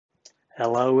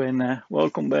Hello and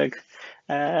welcome back.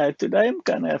 Today I'm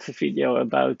gonna have a video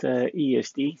about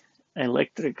ESD,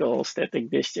 electrical static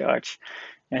discharge,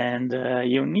 and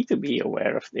you need to be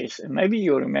aware of this. And maybe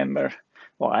you remember,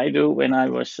 well, I do when I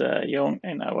was young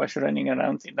and I was running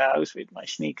around in the house with my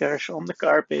sneakers on the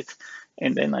carpet,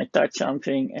 and then I touched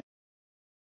something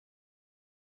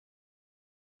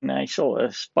and I saw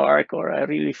a spark, or I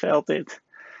really felt it,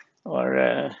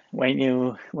 or when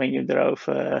you drove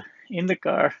in the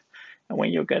car. And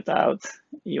when you get out,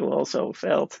 you also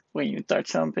felt when you touch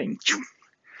something,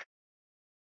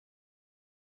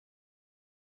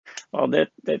 well,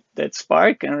 that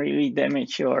spark can really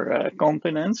damage your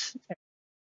components.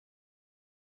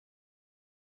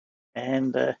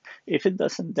 And if it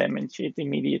doesn't damage it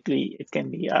immediately, it can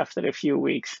be after a few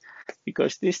weeks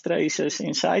because these traces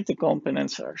inside the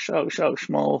components are so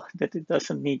small that it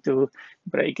doesn't need to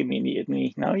break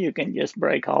immediately. Now you can just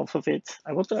break half of it.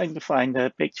 I will try to find a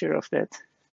picture of that.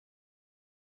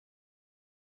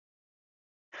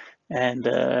 And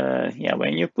yeah,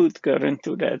 when you put current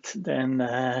to that, then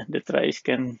the trace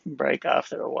can break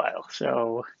after a while.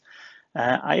 So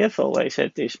I have always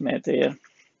had this mat here,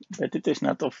 but it is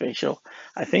not official.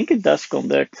 I think it does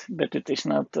conduct, but it is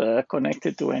not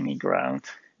connected to any ground.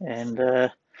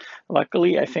 And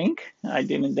luckily, I think I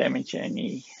didn't damage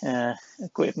any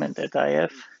equipment that I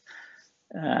have.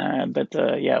 But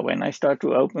yeah, when I start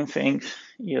to open things,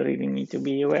 you really need to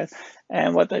be aware.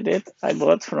 And what I did, I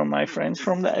bought from my friends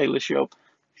from the Eile shop.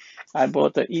 I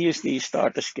bought the ESD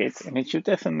starter kit, and it should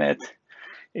have a mat,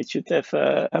 it should have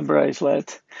a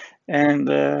bracelet, and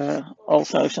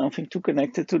also something to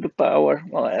connect it to the power.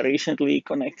 Well, I recently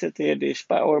connected here this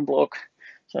power block,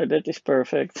 so that is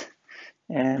perfect.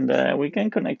 And we can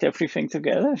connect everything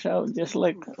together. So just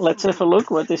like, let's have a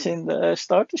look what is in the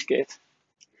starter kit.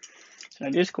 So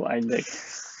it is quite big.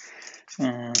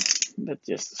 Uh, but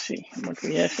just to see what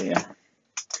we have here.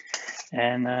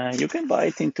 And you can buy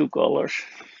it in two colors.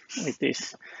 It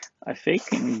is, I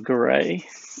think, in gray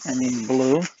and in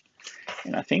blue.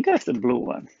 And I think I have the blue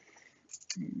one.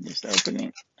 Just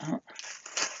opening,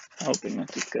 hoping not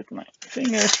to cut my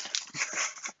fingers.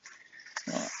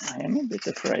 Well, I am a bit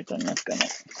afraid I'm not gonna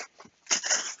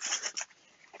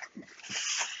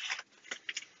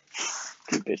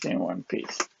keep it in one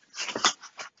piece.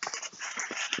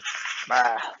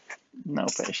 Ah, no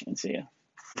patience here.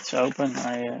 It's open.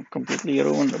 I completely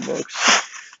ruined the box.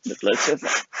 But let's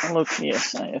have a look.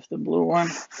 Yes, I have the blue one.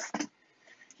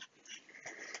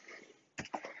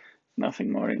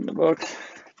 Nothing more in the box.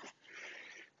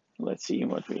 Let's see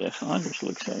what we have. Oh, this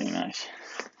looks very nice.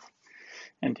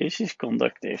 And this is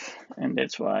conductive, and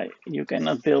that's why you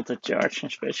cannot build a charge,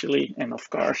 especially. And of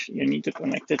course, you need to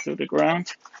connect it to the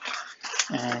ground.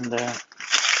 And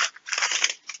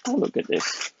oh, look at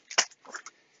this.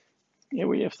 Here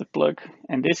we have the plug,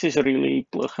 and this is really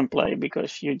plug and play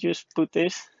because you just put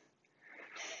this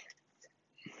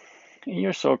in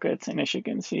your socket, and as you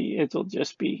can see, it will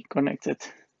just be connected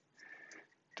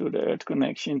to the earth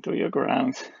connection to your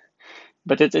ground.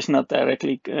 But it is not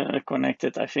directly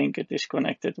connected. I think it is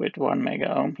connected with 1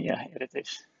 mega ohm. Yeah, here it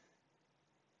is.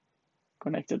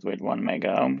 Connected with 1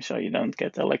 mega ohm, so you don't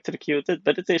get electrocuted,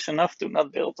 but it is enough to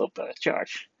not build up a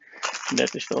charge.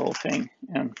 That is the whole thing.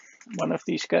 And one of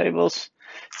these cables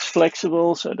is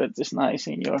flexible, so that is nice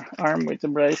in your arm with the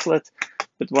bracelet.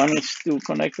 But one is to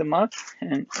connect the mat,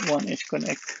 and one is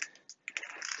connect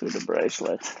to the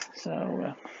bracelet.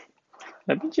 So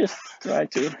let me just try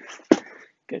to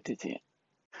get it here.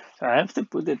 So I have to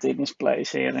put it in its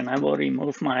place here, and I will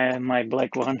remove my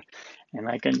black one, and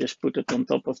I can just put it on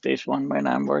top of this one when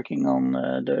I'm working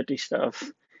on dirty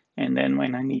stuff. And then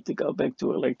when I need to go back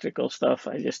to electrical stuff,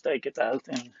 I just take it out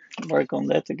and work on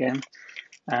that again.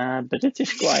 But it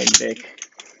is quite big,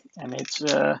 and it's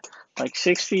like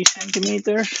 60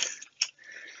 centimeters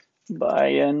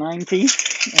by 90,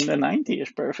 and the 90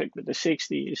 is perfect, but the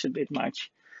 60 is a bit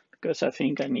much because I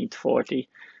think I need 40.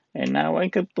 And now I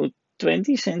could put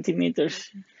 20 centimeters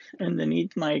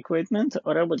underneath my equipment,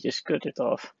 or I will just cut it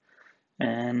off.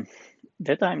 And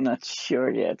that I'm not sure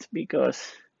yet because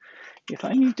if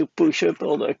I need to push up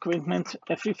all the equipment,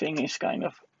 everything is kind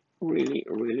of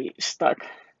really stuck.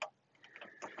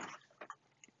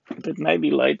 But maybe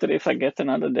later, if I get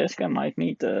another desk, I might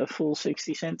need a full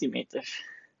 60 centimeters.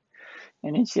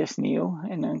 And it's just new,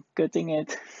 and I'm cutting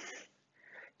it.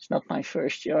 It's not my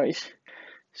first choice.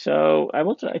 So I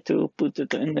will try to put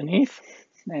it underneath,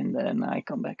 and then I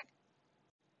come back.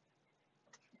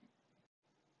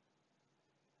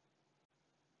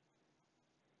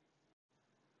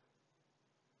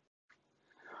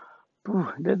 Ooh,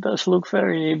 that does look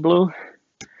very blue.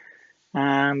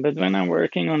 But when I'm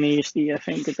working on ESD, I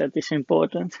think that is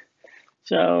important.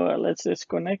 So let's just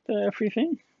connect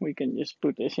everything. We can just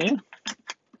put this here.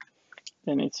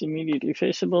 Then it's immediately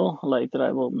visible. Later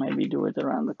I will maybe do it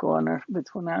around the corner, but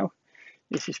for now,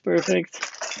 this is perfect.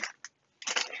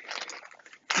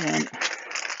 And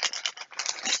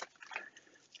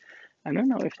I don't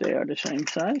know if they are the same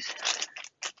size.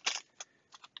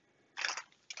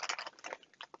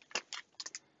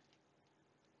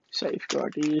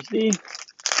 Safeguard ESD.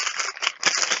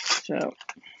 So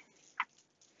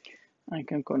I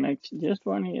can connect just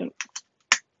one here.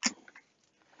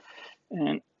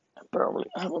 And probably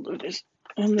I will do this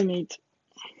underneath.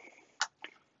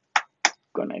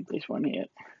 Connect this one here.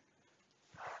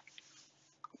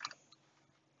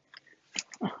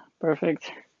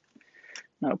 Perfect.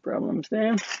 No problems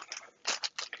there.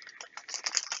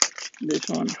 This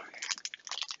one.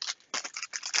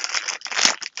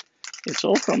 It's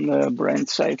all from the brand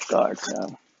Safeguard.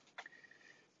 So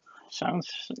sounds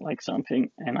like something.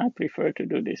 And I prefer to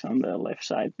do this on the left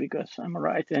side because I'm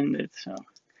right-handed. So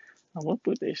I will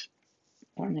put this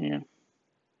one here.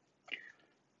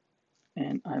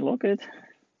 And I lock it.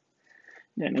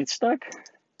 Then it's stuck.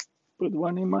 Put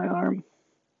one in my arm.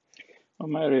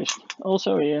 On my wrist.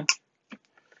 Also here.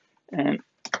 And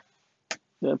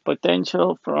the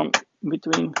potential from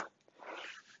between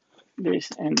this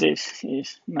and this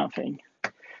is nothing.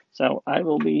 So I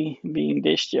will be being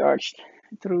discharged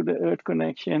through the earth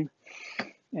connection,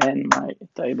 and my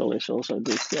table is also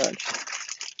discharged.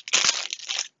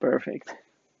 Perfect.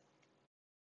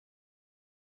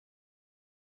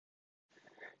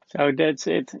 So that's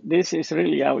it. This is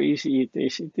really how easy it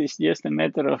is. It is just a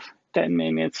matter of 10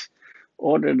 minutes,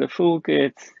 order the full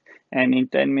kit, and in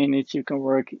 10 minutes you can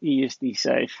work ESD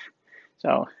safe.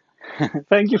 So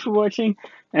thank you for watching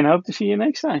and hope to see you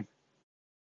next time.